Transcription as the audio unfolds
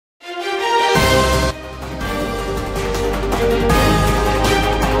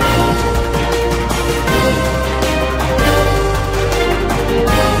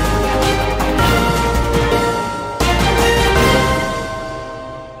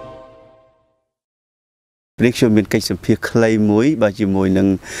នេះខ្ញុំមានកិច្ចសម្ភាសខ្លីមួយបាទជាមួយនឹង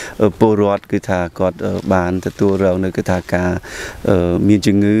ពលរដ្ឋគឺថាគាត់បានទទួលរងនៅគឺថាការមាន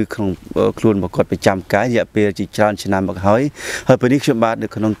ជំងឺក្នុងខ្លួនរបស់គាត់ប្រចាំកាយរយៈពេលជាច្រើនឆ្នាំមកហើយពេលនេះខ្ញុំបាទនៅ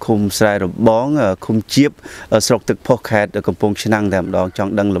ក្នុងឃុំស្រែរបងឃុំជៀបស្រុកទឹកផុសខេត្តកំពង់ឆ្នាំងតែម្ដងច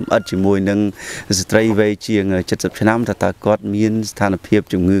ង់ដឹងលម្អិតជាមួយនឹងស្ត្រីវ័យជាង70ឆ្នាំតើគាត់មានស្ថានភាព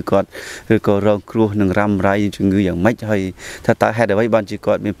ជំងឺគាត់ឬក៏រងគ្រោះនឹងរ៉ាំរ៉ៃជំងឺយ៉ាងម៉េចហើយតើហេតុអ្វីបានជា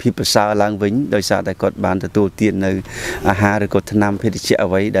គាត់មានភាពប្រសើរឡើងវិញដោយសារតែគាត់បានទទួលទាននៅអាហារឬក៏ថ្នាំភេសជ្ជៈ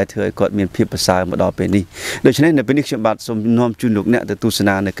អ្វីដែលធ្វើឲ្យគាត់មានភាពប្រសើរមកដល់ពេលនេះដូច្នេះនៅពេលនេះខ្ញុំបាទសូមនាំជូនលោកអ្នកទៅទស្ស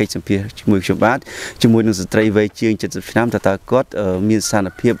នានៅកិច្ចសម្ភាសជាមួយខ្ញុំបាទជាមួយនឹងស្ត្រីវ័យជាង70ឆ្នាំតើគាត់មានស្ថាន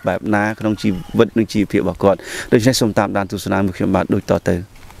ភាពបែបណាក្នុងជីវិតនិងជីវភាពរបស់គាត់ដូច្នេះសូមតាមដានទស្សនាមួយខ្ញុំបាទដូចតទៅ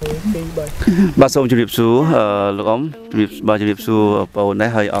បាទសូមជម្រាបសួរលោកអ៊ំជម្រាបសួរបងប្អូនដែរ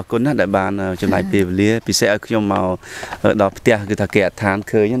ហើយអរគុណណាស់ដែលបានចំណាយពេលវេលាពិសេសឲ្យខ្ញុំមកដល់ផ្ទះគឺថាគេអដ្ឋាន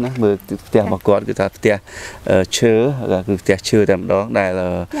ឃើញណាមើលផ្ទះរបស់គាត់គឺថាផ្ទះឈើគឺផ្ទះឈើតែម្ដង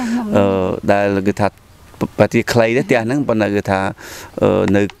ដែលគឺថាប្រតិខ្លីដែរផ្ទះហ្នឹងប៉ុន្តែគឺថា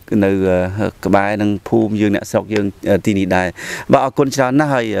នៅក្បែរនឹងភូមិយើងអ្នកស្រុកយើងទីនេះដែរបាទអរគុណច្រើនណា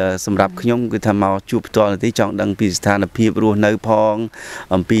ស់ហើយសម្រាប់ខ្ញុំគឺថាមកជួបផ្ទាល់នេះចង់ដឹងពីស្ថានភាពរស់នៅផង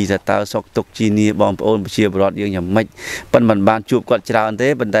អំពីតើសុខទុក្ខជីនីបងប្អូនប្រជាពលរដ្ឋយើងយ៉ាងម៉េចប៉ុន្តែមិនបានជួបគាត់ច្រើនទេ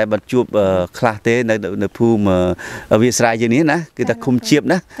ប៉ុន្តែបានជួបខ្លះទេនៅភូមិវាស្រែយើងនេះណាគឺថាឃុំជៀប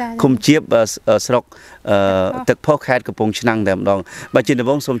ណាឃុំជៀបស្រុកទឹកផុសខេត្តកំពង់ឆ្នាំងតែម្ដងបាទជាដំ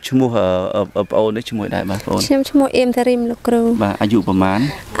បូងសូមឈ្មោះបងប្អូននេះឈ្មោះដែរបាទបងប្អូនខ្ញុំឈ្មោះអៀមតារីមលោកគ្រូបាទអាយុប្រហែល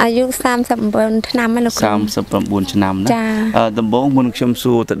អាយុ39ឆ្នាំហើយលោកគ្រូ39ឆ្នាំណាដំបូងមុនខ្ញុំ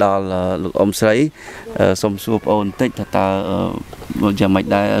សួរទៅដល់លោកអ៊ំស្រីសូមសួរបងប្អូនបន្តិចថាតើយ៉ាងម៉េច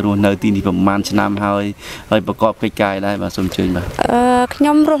ដែររស់នៅទីនេះប្រហែលឆ្នាំហើយប្រកបកិច្ចការដែរបាទសូមអញ្ជើញបាទខ្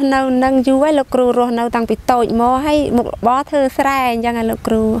ញុំរស់នៅនឹងយូរហើយលោកគ្រូរស់នៅតាំងពីតូចមកហើយមុខរបរធ្វើស្រែអញ្ចឹងហើយលោក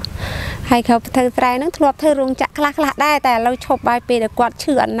គ្រូហើយเขาធ្វើស្រែហ្នឹងធ្លាប់ធ្វើរោងចក្រខ្លះដែរតែឥឡូវឈប់បាយពេលដែលគាត់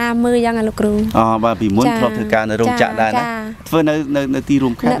ឈឺអត់ណាមើលអញ្ចឹងហើយលោកគ្រូបាទពីមុនធ្លាប់ធ្វើការនៅរោងចក្រដែរណាធ្វើនៅទីរួ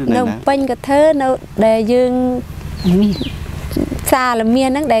មខេត្តឬនៅណាពេញក៏ធ្វើនៅដែលយើងមានសាលមាន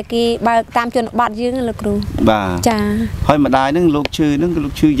ហ្នឹងដែលគេបើកតាមជនបទយើងលោកគ្រូបាទចាហើយម្ដាយហ្នឹងលោកឈឺហ្នឹងលោ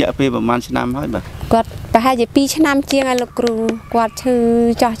កឈឺរយៈពេលប្រហែលឆ្នាំហើយបាទគាត់ប្រហែលជា2ឆ្នាំជាងហើយលោកគ្រូគាត់ឈឺ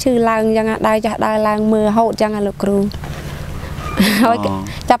ចោះឈឺឡើងអញ្ចឹងដើរចោះដើរឡើងមើលរហូតអញ្ចឹងហើយលោកគ្រូហើយ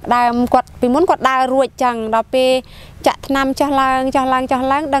ចាប់ដើមគាត់ពីមុនគាត់ដើររួចចឹងដល់ពេលចាក់ថ្នាំចោះឡើង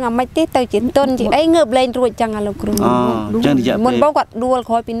ដឹងអាម៉េចទេទៅជាទុនជាអីងើបលេងរួចចឹងលោកគ្រូចឹងរយៈពេលមុនបងគាត់ដួល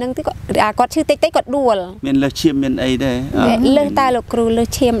ក្រោយពីនឹងទីគាត់ឈឺតិចគាត់ដួលមានលើសឈាមមានអីដែរលើសតែលោកគ្រូលើស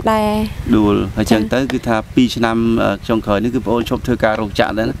ឈាមដែរដួលហើយចឹងទៅគឺថា2ឆ្នាំចុងក្រោយនេះគឺបងអូនឈប់ធ្វើការរោងចក្រ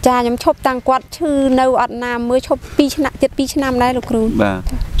ដែរណាចាខ្ញុំឈប់តាំងគាត់ឈឺនៅអត់ណាមើលឈប់2ឆ្នាំជិត2ឆ្នាំដែរលោកគ្រូបាទ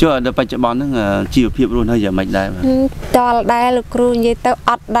ចុះដល់បច្ចុប្បន្នហ្នឹងជីវភាពរស់នៅយ៉ាងម៉េចដែរបាទដល់ដែរលោកគ្រូនិយាយទៅ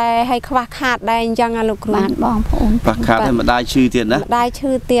អត់ដែរហើយខ្វះខាតដែរអញ្ចឹងលោកគ្រូបានបងប្អូនខ្វះខាតហើយម្ដាយឈឺទៀតណាម្ដាយឈឺ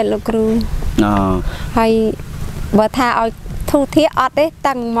ទៀតលោកគ្រូហើយបើថាឲ្យធូរធាអត់ទេ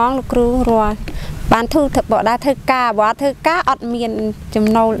តាំងហ្មងលោកគ្រូរាល់បានធូរបើដែរធ្វើការបើអត់ធ្វើការអត់មានចំ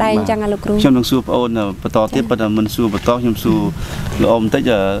ណូលដែរអញ្ចឹងលោកគ្រូខ្ញុំនឹងសួរបងអូនបន្តទៀតប៉ុន្តែមិនសួរបន្តខ្ញុំសួរលោកអ៊ំបន្តិច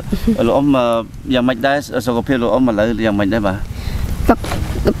លោកអ៊ំយ៉ាងម៉េចដែរសុខភាពលោកអ៊ំឥឡូវយ៉ាងម៉េចដែរបាទ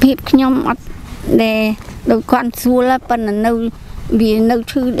សុខភាពខ្ញុំអត់ដែលដូចគាត់សួរប៉ុន្តែនៅវានៅ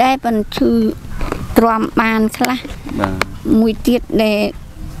ឈឺដែរប៉ុន្តែឈឺទ្រាំបានខ្លះបាទមួយទៀតដែល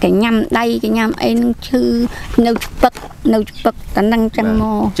កញ្ញាំដៃកញ្ញាំអីនឹងឈឺនៅស្ពឹកតែនឹងចឹងម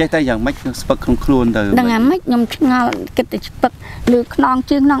កចេះតែយ៉ាងម៉េចស្ពឹកក្នុងខ្លួនទៅដឹងអាម៉េចខ្ញុំឆ្ងល់គិតតែស្ពឹកលើខ្នង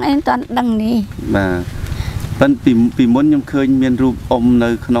ជើងខ្នងអីមិនទាន់ដឹងនេះបាទប៉ុន្តែពីមុនខ្ញុំឃើញមានរូបអ៊ំនៅ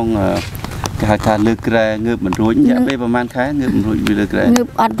ក្នុងគេហៅថាលើក្រែងើបមិនរួចរយៈពេលប្រហែលខែងើបមិនរួចវាលើក្រែងើប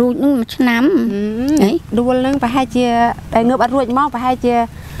អត់រួចនឹង1ឆ្នាំហីដួលនឹងប្រហែលជាតែងើបអត់រួចមកប្រហែលជា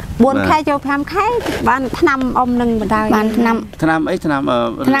4ខែចូល5ខែបានថ្នាំអ៊ំនឹងបណ្ដោយបានថ្នាំអីថ្នាំ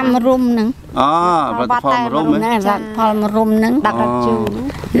រុំហ្នឹងផលមរុំណាផលមរុំហ្នឹងដាក់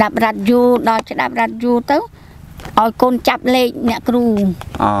រ៉ាត់យូដល់ច្បាប់រ៉ាត់យូទៅឲ្យកូនចាប់លេខអ្នកគ្រូ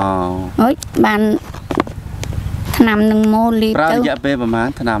ហើយបានថ្នាំនឹងមកលេខទៅរយៈពេលប្រហែល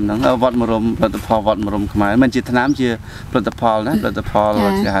ថ្នាំហ្នឹងវត្តមរុំផលិតផលវត្តមរុំខ្មែរមិនជាថ្នាំជាផលិតផលណាផលិតផល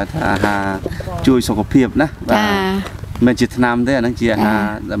គេហៅថាអាហារជួយសុខភាពណាបាទមិនជាថ្នាំទេអាហ្នឹងជាអាហារ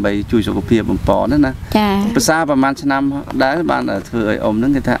ដើម្បីជួយសុខភាពបំពន់ណាចាភាសាប្រហែលឆ្នាំដែរបានធ្វើឲ្យអ៊ំហ្នឹ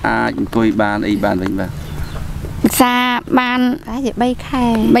ងគេថាអាចអង្គុយបានអីបានវិញបាទភាសាបានតែជា3ខែ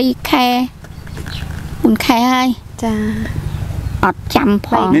4ខែហើយចាអត់ចាំផ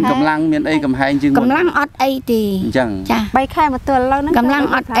ងមានកម្លាំងមានអីកំហែងជាងកម្លាំងអត់អីទេអញ្ចឹងចា3ខែមកទល់ឥឡូវហ្នឹងកម្លាំង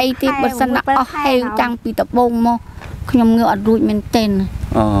អត់អីទេបើសិនអស់ហេវតាំងពីដំបូងមកខ្ញុំងើអត់រួចមែនទេ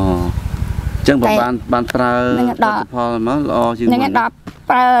ចឹងបានប្រើផលមកល្អជាងនឹងដល់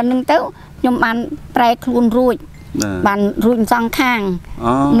ប្រើនឹងទៅ ខ្ញុំបានប្រែខ្លួនរួចបានរួចសងខាង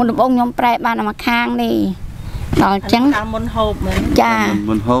មុនដំបូងខ្ញុំប្រែបានមកខាងនេះដល់អញ្ចឹងមុនហូបមែនចា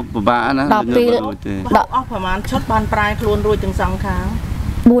មុនហូបពិបាកណាដល់ពេលដល់អស់ប្រហែលឈុតបានប្រែខ្លួនរួចទាំងសងខាង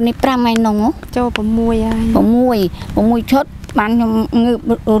4នេះ5ហើយនោះចូល6ហើយ6ឈុតបានខ្ញុំងើប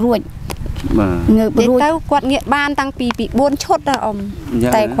រួចងើបរួចទៅគាត់ងាកបានតាំងពី4ឈុតដល់អ៊ំ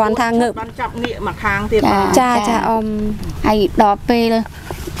តែគ្រាន់ថាងើបបានចាប់ងាកមកខាងទៀតចាអ៊ំហើយដល់ពេល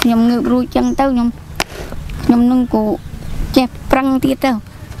ខ្ញុំងើបរួចចឹងទៅខ្ញុំនឹងក៏ចេះប្រឹងទៀតទៅ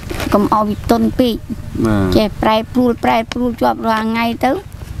កុំឲ្យវាទន់ពេកចេះប្រែព្រួលជាប់រាល់ថ្ងៃទៅ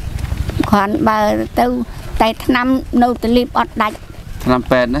គ្រាន់បើទៅតែឆ្នាំនៅទលីបអត់ដាច់ឆ្នាំ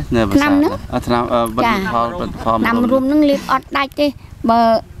ពេទ្យណានៅភាសាឆ្នាំបិទផលឆ្នាំរួមនឹងលៀបអត់ដាច់ទេ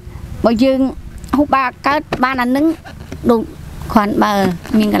បើយើងហូបបាកើតបានអានឹងដូចគ្រាន់បើ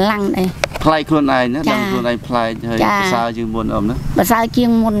មានកម្លាំងដែរផ្លែកខ្លួនឯងណាដឹងខ្លួនឯងផ្លែកហើយភាសាជាងមុនអ៊ំណាភាសាជាង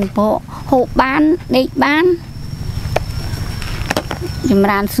មុនព្រោះហូបបានដេកបានចម្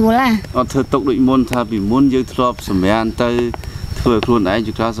រើនស្រួលណាអត់ធ្វើទុកដូចមុនថាពីមុនយើងធ្លាប់សម្រានទៅធ្វើខ្លួនឯង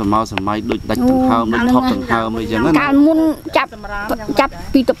ជាការសម័យដូចដាច់ដង្ហើមដូចថប់ដង្ហើមអីចឹងណាកាលមុនចាប់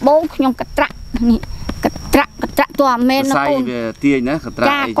ពីដំបូងខ្ញុំកត្រាក់នេះកត្រាក់តើអមែនណាកូនវាទាញណាកត្រាក់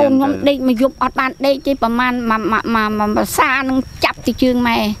អីចឹងខ្ញុំដេកមកយប់អត់បានដេកទេប្រហែលមួយភាសានឹងចាប់ទីជើង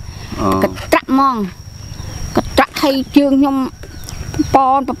ម៉ែកត្រាក់ហ្មងកត្រាក់ឲ្យជើងខ្ញុំ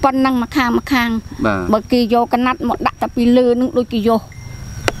ប៉ុណ្ណឹងមកខាងបើគេយកកណាត់មកដាក់តែពីលើនឹងដូចគេយក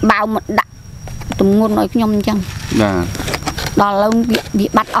បាវមកដាក់ទម្ងន់ឲ្យខ្ញុំអញ្ចឹងបាទដល់ឥឡូវវា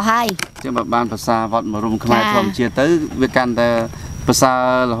បាត់អស់ហើយចឹងបើបានភាសាវត្តមរុំខ្មែរធម្មជាតិទៅវាកាន់តែភាសា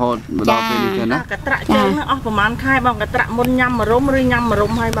រហូតម្ដងពេលនេះទៅណាកត្រាក់ជើងហ្នឹងអស់ប្រហែលខែបងកត្រាក់មុនញ៉ាំមរុំឬញ៉ាំម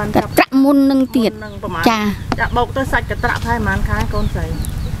រុំហើយបានចាប់កត្រាក់មុននឹងទៀតចាបោកទៅសាច់កត្រាក់ហើយប្រហែលខែកូនស្រី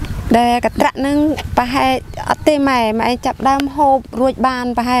ដែលកត្រាក់នឹងប្រហែលអត់ទេម៉ែឯងចាប់ដើមហូបរួចបាន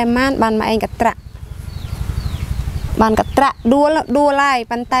ប្រហែលម៉ានបានម៉ែឯងកត្រាក់បានកត្រាក់ដួលហើយ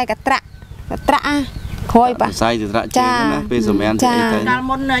ប៉ុន្តែកត្រាក់ក្រោយបាទផ្សាយកត្រាក់ជើងណាពេលសម្រានទៅអីទៅកាល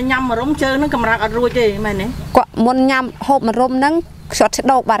មុនញ៉ាំមរុំជើងនឹងកម្រាស់អត់រួចទេមែនទេគាត់មុនញ៉ាំហូបមរុំហ្នឹងគាត់ស្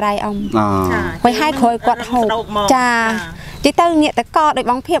ដោកបារៃអ៊ំហើយឲ្យក្រោយគាត់ហូបចាទីទៅងាកតកដូច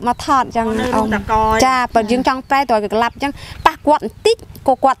បងភាពមកថតចឹងអ៊ំចាបើយើងចង់ប្រែតើក្លាប់ចឹងប៉ះគាត់បន្តិច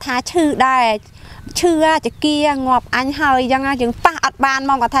ក៏គាត់ថាឈឺដែរឈឺចគាងាប់អញហើយចឹងយើងប៉ះអត់បានហ្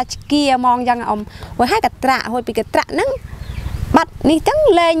មងគាត់ថាចគាហ្មងចឹងអ៊ំហើយឲ្យកត្រាក់ហើយពីកត្រាក់ហ្នឹងបាត់នេះចឹង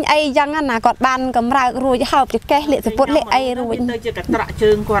លេងអីចឹងណាគាត់បានកម្រើករួចហើបចកេះលាកសពុតលាកអីរួចទៅជាកត្រាក់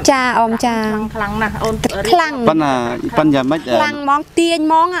ជើងគាត់ចាអ៊ំចាខ្លាំងណាស់អូនខ្លាំងប៉ុន្តែយ៉ាងម៉េចខ្លាំងហ្មងទាញ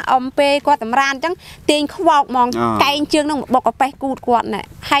ហ្មងអ៊ំពេលគាត់សម្រានចឹងទាញខ្វោកហ្មងកែងជើងនឹងបុកកប៉េះគូតគាត់ណែ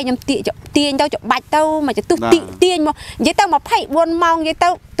ហើយខ្ញុំទាញទៅច្បាច់ទៅមកចទុះទាញមកនិយាយទៅ24ម៉ោងនិយាយទៅ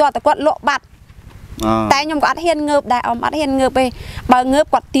តើតគាត់លក់បាត់តែខ្ញុំក៏អត់ហ៊ានងើបដែរអ៊ំអត់ហ៊ានងើបទេបើងើប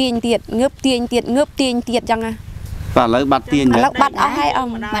គាត់ទាញទៀតងើបទាញទៀតចឹងណាបាទឥឡូវបាត់ទាញឥឡូវបាត់អស់ហើយអ៊ំ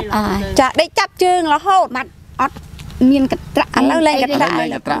បាត់អស់ចាដេកចាប់ជើងរហូតបាត់អត់មានកត្រាក់ឥឡូវលេងកត្រាក់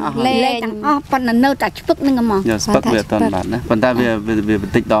លេងទាំងអស់ប៉ុន្តែនៅតែឆ្ពឹកនឹងហ្មងស្ពឹកវាអត់តាន់បាត់ណាប៉ុន្តែវាប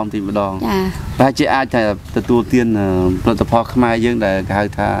ន្តិចដងទីម្ដងប្រហែលជាអាចតែទទួលទានផលិតផលខ្មែរយើងដែលគេហៅ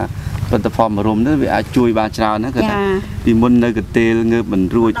ថាផលិតផលមរុំនេះវាអាចជួយបានច្រើនណាគាត់ថាពីមុននៅកន្ទេលងើបមិន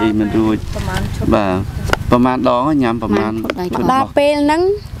រួចអីមិនរួចបាទប្រហែលដងញ៉ាំប្រហែលដល់ពេលហ្នឹង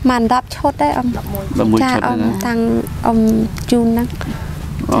មិន10ឈុតទេអ៊ំ11ឈុតណាតាំងអ៊ំជូនហ្នឹង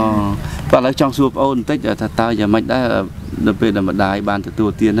បាទឥឡូវចង់សួរបងអូនបន្តិចថាតើយ៉ាងម៉េចដែរដល់ពេលដែលម្ដាយបានទទួល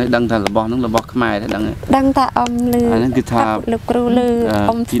ទានហើយដឹងថារបស់ហ្នឹងរបស់ខ្មែរដែរដឹងថាអ៊ំលឺអាហ្នឹងគឺថាលោកគ្រូលឺ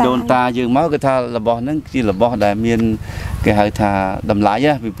អ៊ំពីដូនតាយើងមកគឺថារបស់ហ្នឹងជារបស់ដែលមានគេហៅថាតម្លៃ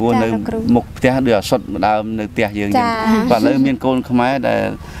ពីព្រោះនៅមុខផ្ទះដូចអសុទ្ធម្ដើមនៅផ្ទះយើងចឹងបាទឥឡូវមានកូនខ្មែរដែល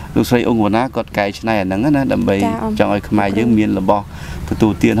លោកស្រីអង្គវណ្ណាគាត់កែច្នៃអាហ្នឹងណាដើម្បីចង់ឲ្យខ្មែរយើងមានរបស់ទទួ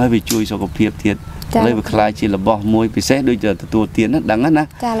លទានហើយវាជួយសុខភាពទៀតលើវាខ្លាយជារបស់មួយពិសេសដូចទទួលទានណាដឹងណា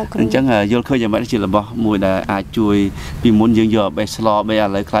អញ្ចឹងយល់ឃើញយ៉ាងម៉េចជារបស់មួយដែលអាចជួយពីមុនយើងយកបេះស្លបេះឥ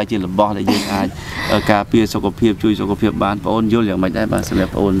ឡូវខ្លាយជារបស់ដែលយើងអាចការពារសុខភាពជួយសុខភាពបានបងអូនយល់យ៉ាងម៉េចដែរបាទសម្រា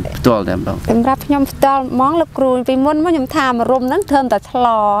ប់បងអូនផ្ទាល់តែម្ដងសម្រាប់ខ្ញុំផ្ទាល់ហ្មងលោកគ្រូពីមុនមកខ្ញុំថាមរុំហ្នឹងធ្វើតែឆ្ល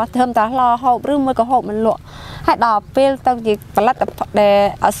ហូបឬមួយក៏ហូបមិនលក់ហើយដល់ពេលទៅជាផលិតដែល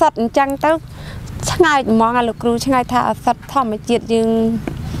អសត់អញ្ចឹងទៅឆ្ងាយហ្មងលោកគ្រូឆ្ងាយថាអសត់ធម្មជាតិយើង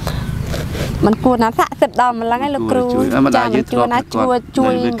มันគួរណាស័ក្តិសិទ្ធដល់ម្លឹងឯលោកគ្រូចាជួយណាជួ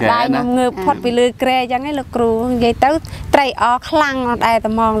យដៃខ្ញុំងើបផុតពីលើក្រែអញ្ចឹងឯលោកគ្រូនិយាយទៅត្រីអខ្លាំងដែរតែ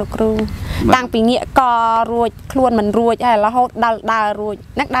ហ្មងលោកគ្រូតាំងពីងាកករួចខ្លួនមិនរួចហើយរហូតដើររួច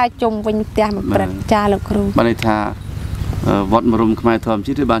នឹងដើរជុំវិញផ្ទះមួយព្រឹកចាលោកគ្រូបានន័យថា វត្តមរុំខ្មែរធម្ម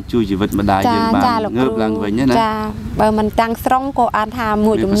ជាតិគឺបានជួយជីវិតម្ដាយយើងបានងើបឡើងវិញណាចាបើមិនតាំងស្រង់ក៏អាចថា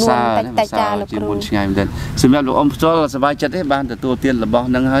មួយចំនួនតិចចាលោកគ្រូជាមុនឆ្ងាយមែនទែនសម្រាប់លោកអ៊ំផ្ទាល់សប្បាយចិត្តទេបានទទួលទានរបស់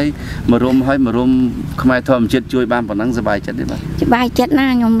ហ្នឹងហើយមរុំខ្មែរធម្មជាតិជួយបានប៉ុណ្ណឹងសប្បាយចិត្តទេបាទសប្បាយចិត្តណា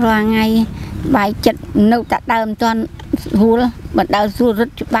ខ្ញុំរាល់ថ្ងៃបាយចិត្តនៅតែដើមមិនទាន់ស្រួលបើដើរស្រួលរ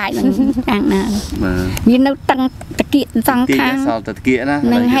ត់ច្បាយនឹងខាងណាវានៅតឹងតាគៀកសងខាងសល់តាគៀកណា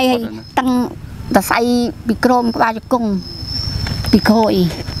នឹងឲ្យតឹងតសៃពីក្រមក្បាលជង្គង់ពីក្រោយ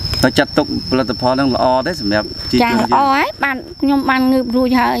តែចាត់ទុកផលិតផលហ្នឹងល្អទេសម្រាប់ជីវជនយើងចាល្អហើយបានខ្ញុំបានងើបរួច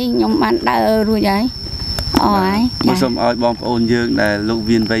ហើយខ្ញុំបានដើររួចហើយល្អហើយមកសូមឲ្យបងប្អូនយើងដែលលោក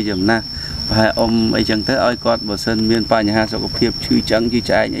វៀនវ័យចំណាស់ប្រហែលអ៊ំអីចឹងទៅឲ្យគាត់បើសិនមានបញ្ហាសុខភាពឈឺចឹងឈឺ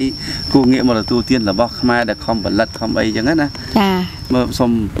ឆ្អែកអីគួរងាកមកទទួលទានរបស់ខ្មែរដែលខំផលិតខំអីចឹងណាចាមើលសូ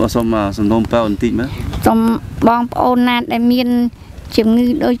មសំណូមពរបន្តិចមើលសូមបងប្អូនណាដែលមានជំងឺ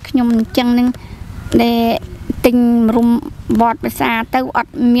ដូចខ្ញុំអញ្ចឹងនឹងដែលទិញរុំវត្តភាសាទៅអ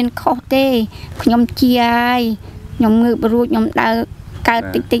ត់មានខុសទេខ្ញុំជាហើយខ្ញុំងើបរួចខ្ញុំដើរកើត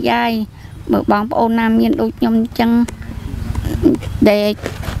តិចហើយបើបងប្អូនណាមានដូចខ្ញុំអញ្ចឹងដែល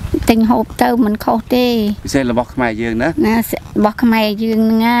ទិញហូបទៅមិនខុសទេពិសេសរបស់ខ្មែរយើងណារបស់ខ្មែរយើងហ្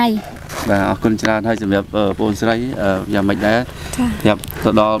នឹងហើយបាទអរគុណច្រើនហើយសម្រាប់បងប្អូនស្រីយ៉ាងម៉េចដែរប្រាប់ទៅ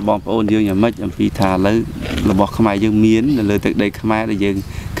ដល់បងប្អូនយើងយ៉ាងម៉េចអំពីថាឥឡូវរបស់ខ្មែរយើងមាននៅលើទឹកដីខ្មែរដែលយើង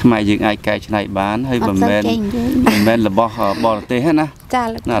ខ្មែរយើងអាចកែច្នៃបានហើយមិនមែនរបស់បរទេសណាចាឥ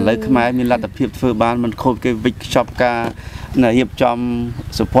ឡូវខ្មែរមានលទ្ធភាពធ្វើបានមិនខូចគេវិចខ្ចប់ការរៀបចំ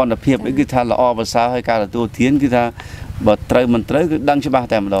សុភ័ណភាពគឺថាល្អប្រសើរហើយការទទួលទានគឺថាបើត្រូវមិនត្រូវគឺដឹងច្បាស់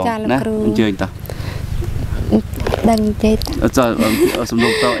តែម្ដងណាអញ្ជើញតោះដឹងទេអត់សំ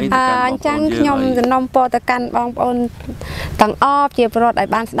ណុំតអីទៅកាន់អញ្ចឹងខ្ញុំសំណុំពរទៅកាន់បងប្អូនទាំងអស់ជាប្រវត្តិឲ្យ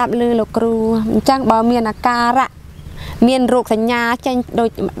បានស្ដាប់ឮលោកគ្រូអញ្ចឹងបើមានអាការៈមានរោគសញ្ញាចេញដូច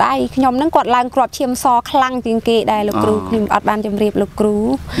ម្ដាយខ្ញុំនឹងគាត់ឡើងគ្រាប់ឈាមសខ្លាំងជាងគេដែរលោកគ្រូខ្ញុំអត់បានជម្រាបលោកគ្រូ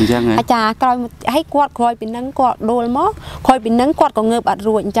អញ្ចឹងអាចារ្យក្រោយឲ្យគាត់ក្រោយពីនឹងគាត់ដួលមកក្រោយពីនឹងគាត់ក៏ងើបអត់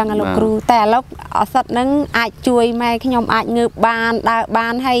រួចអញ្ចឹងលោកគ្រូតែឥឡូវអសិតនឹងអាចជួយម៉ែខ្ញុំអាចងើបបានដើរបា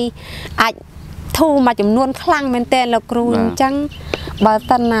នហើយអាចធូរមួយចំនួនខ្លាំងមែនតើលោកគ្រូអញ្ចឹងបើ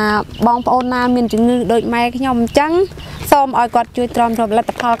សិនណាបងប្អូនណាមានជំងឺដូចម៉ែខ្ញុំអញ្ចឹងសូមឲ្យគាត់ជួយទ្រាំទ្រផលិត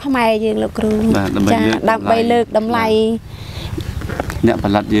ផលខ្មែរយើងលោកគ្រូចាដើម្បីលើកតម្លៃអ្នកផ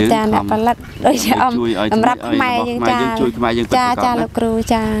លិតយើងចាអ្នកផលិតដូចជាសម្រាប់ខ្មែរយើងជួយខ្មែរយើងចាលោកគ្រូ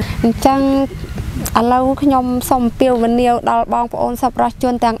ចាអញ្ចឹងឥឡូវខ្ញុំសូមពៀវវនាវដល់បងប្អូនសប្បុរសជ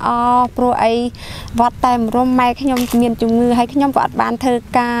នទាំងអស់ព្រោះអីវត្តតែមរំម៉ែខ្ញុំមានជំងឺហើយខ្ញុំក៏អត់បានធ្វើ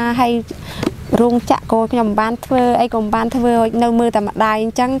ការហើយរោងចក្រក៏ខ្ញុំមិនបានធ្វើអីក៏មិនបានធ្វើនៅមើលតែម្ដាយអ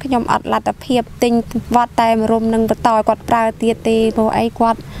ញ្ចឹងខ្ញុំអត់លទ្ធភាពទិញវត្តតែមរំនឹងបន្តគាត់ប្រើទៀតទេព្រោះអី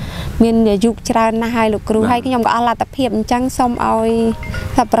គាត់មានអាយុច្រើនណាស់ហើយលោកគ្រូហើយខ្ញុំក៏អត់លទ្ធភាពអញ្ចឹងសូមឲ្យ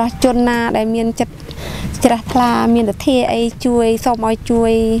សប្បុរសជនណាដែលមានចិត្តជ្រះថ្លាមានទធាអីជួយសូមឲ្យជួ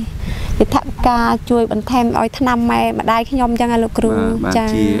យវិធានការជួយបន្ថែមឲ្យថ្នាំម៉ែម្ដាយខ្ញុំអញ្ចឹងលោកគ្រូចា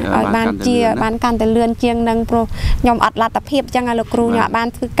ឲ្យបានជាបានកាន់តែលឿនជាងនឹងព្រោះខ្ញុំអត់លទ្ធភាពអញ្ចឹងលោកគ្រូខ្ញុំអត់បាន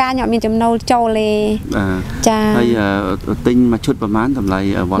ធ្វើការខ្ញុំមានចំណូលចូលទេចាហើយទិញមួយឈុតប្រហែលតម្លៃ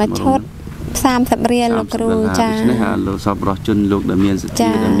វត្តមួយឈុត30រៀលលោកគ្រូចាដូច្នេះលោកសប្បុរសជនលោកដែលមានសទ្ធា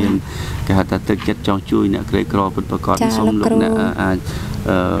ដែលមានគេហៅថាទឹកចិត្តចង់ជួយអ្នកក្រីក្រពិតប្រាកដសូមលោកអ្នកអាច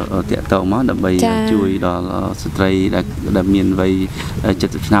តាក់ទងមកដើម្បីជួយដល់ស្ត្រីដែលមានវ័យ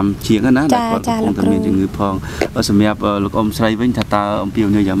70ឆ្នាំជាងណាដែលគាត់កំពុងតែមានជំងឺផងសម្រាប់លោកអ៊ំស្រីវិញថាតើអំពី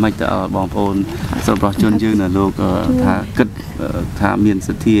នេះយ៉ាងម៉េចទៅបងប្អូនសប្បុរសជនយើងនៅលោកថាគិតថាមានស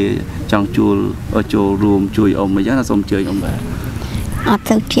ទ្ធាចង់ចូលរួមជួយអ៊ំអញ្ចឹងសូមជើញអ៊ំបាទអត់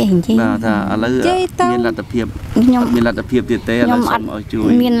ទៅចេះនិយាយបាទថាឥឡូវមានលទ្ធភាពខ្ញុំមានលទ្ធភាពទៀតទេឥឡូវសូមឲ្យជួយ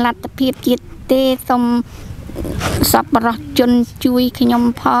មានលទ្ធភាពទៀតទេសូមសប្បុរសជនជួយខ្ញុំ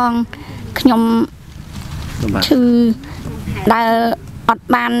ផងខ្ញុំឈឺដែលអត់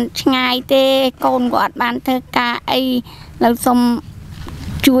បានឆ្ងាយទេកូនក៏អត់បានធ្វើការអីឥឡូវសូម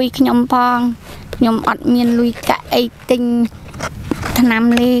ជួយខ្ញុំផងខ្ញុំអត់មានលុយកាក់អីទិញថ្នាំ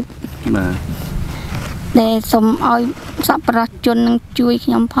លេបបាទដែលសូមឲ្យសប្បុរសជននឹងជួយខ្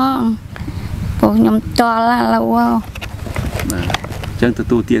ញុំផងព្រោះខ្ញុំតល់ឥឡូវបាទចឹងទ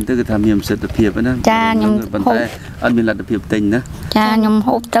ទួលទានទៅគឺថាមានប្រសិទ្ធភាពណាចាខ្ញុំប៉ុន្តែអត់មានលទ្ធភាពទិញណាចាខ្ញុំ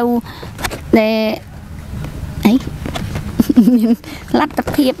ហូបទៅដែលអីមានលទ្ធ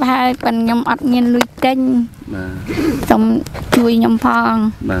ភាពហើយប៉ុន្តែខ្ញុំអត់មានលុយទិញបាទសូមជួយខ្ញុំផង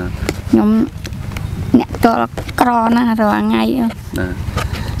បាទខ្ញុំអ្នកតល់ក្រណាស់រាល់ថ្ងៃបាទ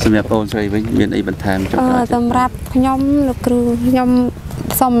សម្រាប់អូនស្រីវិញមានអីបន្ថែមចុះសម្រាប់ខ្ញុំលោកគ្រូខ្ញុំ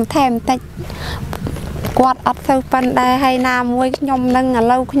សូមថែមបន្តិចគ គាត់អត់ទៅប៉ិនដែរហើយណាមួយខ្ញុំនឹងឥ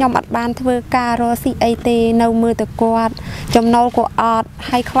ឡូវខ្ញុំអត់បានធ្វើការរកស៊ីអីទេនៅមើលទៅគាត់ចំណូលក៏អត់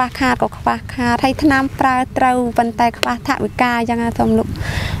ហើយខ្វះខាតក៏ខ្វះខាតហើយថ្នាំប្រើត្រូវប៉ុន្តែខ្វះថវិកាអញ្ចឹងសូមលោក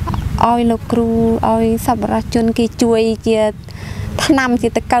ឲ្យលោកគ្រូឲ្យសប្បុរសជនគេជួយជាថ្នាំជា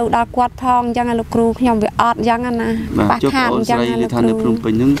តកៅដល់គាត់ផងអញ្ចឹងលោកគ្រូខ្ញុំវាអត់អញ្ចឹងណាខ្វះខាតអញ្ចឹងលោកគ្រូ ព្រមពេ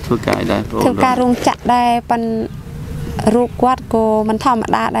ញនឹងធ្វើការដែរបងធ្វើការរោងចក្រដែរប៉ុន្តែរូបគាត់ក៏មិនធម្ម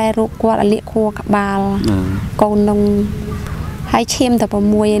តាដែររូបគាត់អាលៀកខួរក្បាលកូននឹងហើយឈាមតែ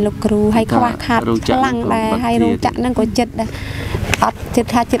6លោកគ្រូហើយខ្វះខាតខ្លាំងដែរហើយរោងចក្រនឹងក៏ចិត្តដែរអត់ចិត្ត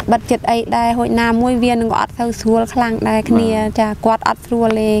ថាចិត្តបិទចិត្តអីដែរហូចណាមួយវានឹងក៏អត់ទៅស្រួលខ្លាំងដែរគ្នាចាគាត់អត់ស្រួល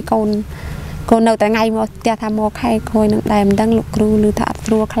ទេកូននៅតែថ្ងៃមកផ្ទះថាមកខែក្រោយនឹងដែរមិនដឹងលោកគ្រូឮថាអត់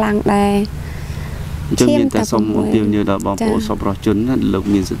ស្រួលខ្លាំងដែរចឹងមានតែសូមអំពាវនាវដល់បងប្អូនសប្បុរសជនណាលោក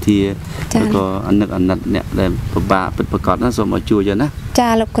មានសទ្ធាឬក៏អាណិតអ្នកដែលពិបាកពិតប្រាកដណាសូមឲ្យជួយណាចា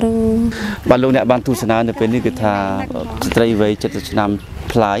លោកគ្រូបាទលោកអ្នកបានទស្សនានៅពេលនេះគឺថាស្ត្រីវ័យ70ឆ្នាំ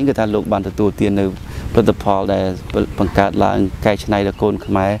ផ្លាយគឺថាលោកបានទទួលទាននៅផលិតផលដែលបង្កើតឡើងកែច្នៃដល់កូន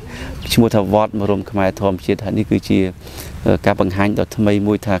ខ្មែរឈ្មោះថាវត្តមរមខ្មែរធម្មជាតិហើយនេះគឺជាការបង្ហាញដ៏ថ្មី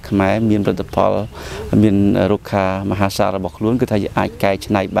មួយថាខ្មែរមានផលិតផលមានរុក្ខាមហាសាលរបស់ខ្លួនគឺថាអាចកែ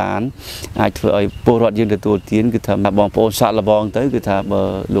ច្នៃបានអាចធ្វើឲ្យពលរដ្ឋយើងទទួលទានគឺថាបងប្អូនសាក់លបងទៅគឺថាបើ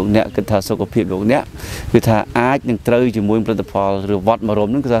លោកអ្នកគិតថាសុខភាពលោកអ្នកគឺថាអាចនឹងត្រូវជាមួយផលិតផលឬវត្តមរម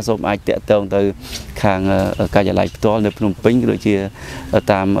នឹងគឺថាសូមអាចតាក់ទងទៅខាងការិយាល័យផ្ទាល់នៅភ្នំពេញក៏ដូចជា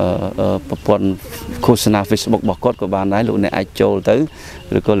តាមប្រព័ន្ធឃោសនា Facebook របស់គាត់ក៏បានដែរលោកអ្នកអាចចូលទៅ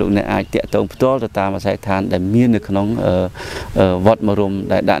ឬក៏លោកអ្នកអាចតាក់ទងផ្ទាល់ទៅតាមអាស័យដ្ឋានដែលមាននៅក្នុងវត្តមរម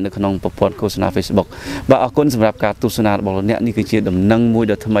ដែលដាក់នៅក្នុងប្រព័ន្ធឃោសនា Facebook បាទអរគុណសម្រាប់ការទស្សនារបស់លោកអ្នកនេះគឺជាដំណឹងមួយ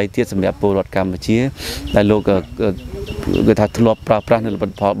ដ៏ថ្មីទៀតសម្រាប់ពលរដ្ឋកម្ពុជាដែលលោកគឺថាធ្លាប់ប្រើប្រាស់នៅផលិ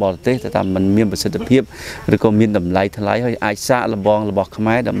តផលបរទេសតែតាមมันមានប្រសិទ្ធភាពឬក៏មានតម្លៃថ្លៃហើយអាចសាកល្បងរបស់ខ្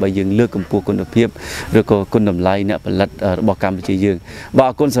មែរដើម្បីយើងលើកកម្ពស់គុណភាពឬក៏គុណតម្លៃអ្នកផលិតរបស់កម្ពុជាយើងបាទ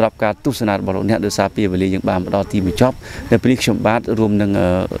អរគុណសម្រាប់ការទស្សនារបស់លោកអ្នកដោយសារពេលវេលាយើងបានមកដល់ទីបញ្ចប់នៅពេលនេះខ្ញុំបាទរួមនឹង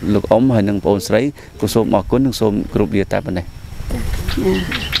លោកអ៊ំហើយនិងបងប្អូនស្រីក៏សូមអរគុណនិងសូមគោរពលាតែប៉ុណ្ណេះ